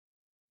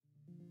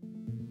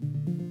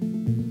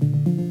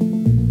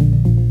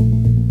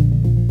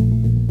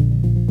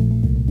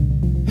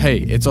Hey,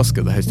 it's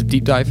Oscar, the host of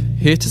Deep Dive,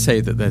 here to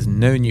say that there's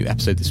no new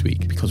episode this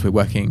week because we're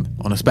working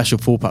on a special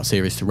 4-part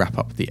series to wrap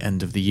up the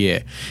end of the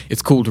year.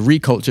 It's called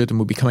Recultured and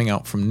will be coming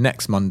out from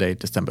next Monday,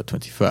 December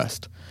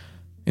 21st.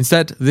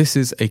 Instead, this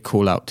is a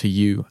call out to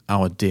you,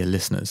 our dear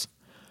listeners.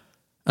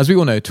 As we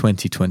all know,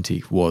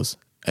 2020 was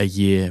a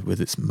year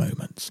with its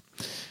moments.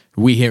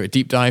 We here at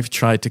Deep Dive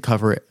tried to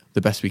cover it the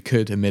best we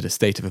could amid a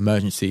state of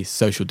emergency,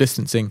 social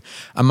distancing,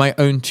 and my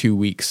own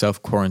 2-week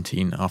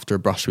self-quarantine after a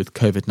brush with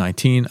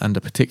COVID-19 and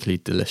a particularly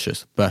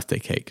delicious birthday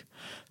cake.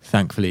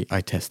 Thankfully, I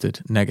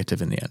tested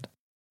negative in the end.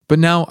 But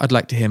now I'd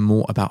like to hear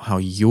more about how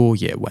your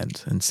year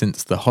went, and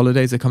since the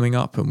holidays are coming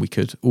up and we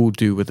could all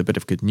do with a bit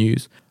of good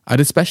news, I'd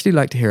especially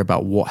like to hear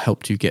about what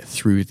helped you get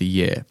through the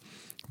year.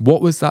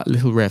 What was that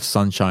little ray of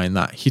sunshine,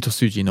 that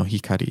hitosuji no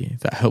hikari,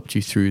 that helped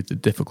you through the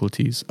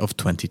difficulties of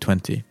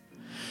 2020?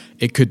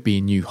 It could be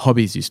new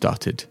hobbies you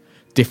started,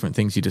 different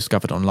things you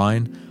discovered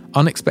online,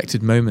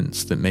 unexpected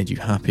moments that made you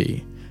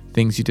happy,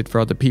 things you did for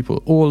other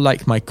people, or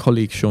like my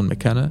colleague Sean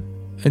McKenna,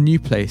 a new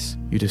place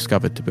you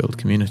discovered to build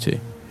community.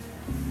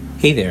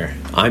 Hey there,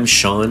 I'm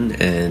Sean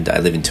and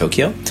I live in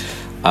Tokyo.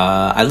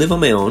 I live on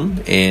my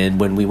own, and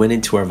when we went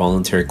into our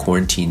voluntary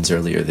quarantines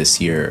earlier this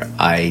year,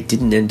 I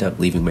didn't end up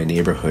leaving my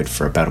neighborhood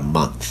for about a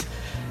month.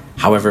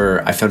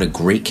 However, I found a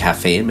great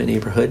cafe in my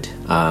neighborhood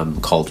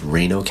called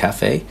Reino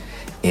Cafe,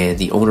 and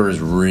the owner is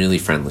really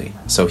friendly,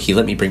 so he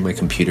let me bring my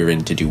computer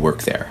in to do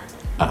work there.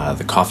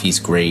 The coffee's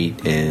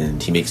great,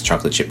 and he makes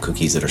chocolate chip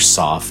cookies that are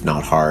soft,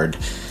 not hard,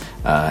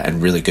 and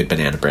really good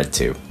banana bread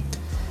too.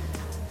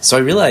 So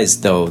I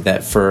realized, though,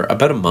 that for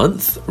about a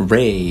month,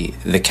 Ray,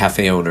 the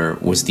cafe owner,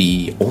 was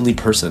the only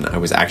person I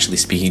was actually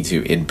speaking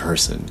to in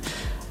person.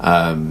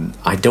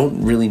 I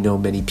don't really know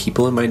many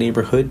people in my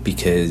neighborhood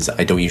because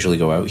I don't usually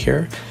go out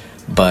here,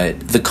 but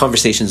the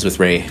conversations with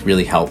Ray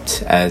really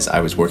helped as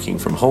I was working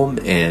from home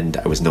and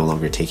I was no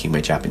longer taking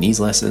my Japanese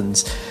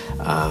lessons.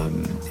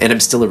 And I'm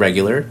still a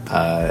regular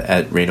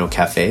at Reino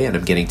Cafe, and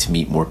I'm getting to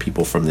meet more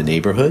people from the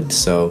neighborhood.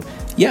 So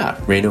yeah,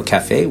 Reino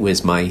Cafe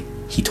was my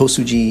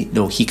hitosuji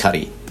no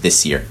hikari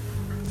this year.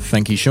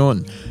 Thank you,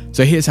 Sean.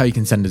 So here's how you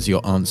can send us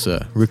your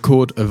answer.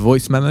 Record a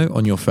voice memo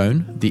on your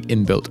phone. The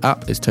inbuilt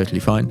app is totally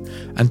fine.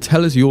 And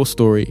tell us your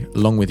story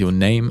along with your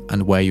name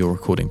and where you're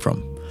recording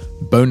from.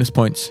 Bonus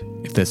points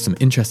if there's some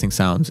interesting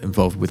sounds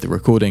involved with the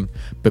recording,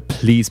 but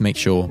please make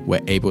sure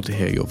we're able to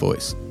hear your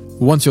voice.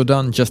 Once you're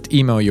done, just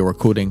email your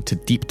recording to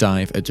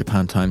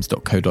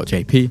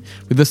deepdive@japantimes.co.jp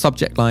with the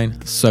subject line,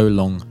 So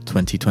Long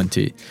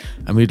 2020.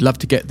 And we'd love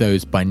to get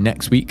those by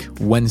next week,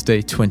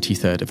 Wednesday,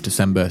 23rd of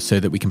December, so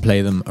that we can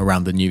play them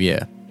around the new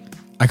year.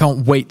 I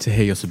can't wait to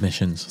hear your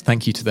submissions.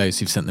 Thank you to those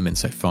who've sent them in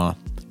so far.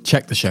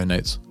 Check the show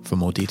notes for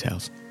more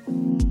details.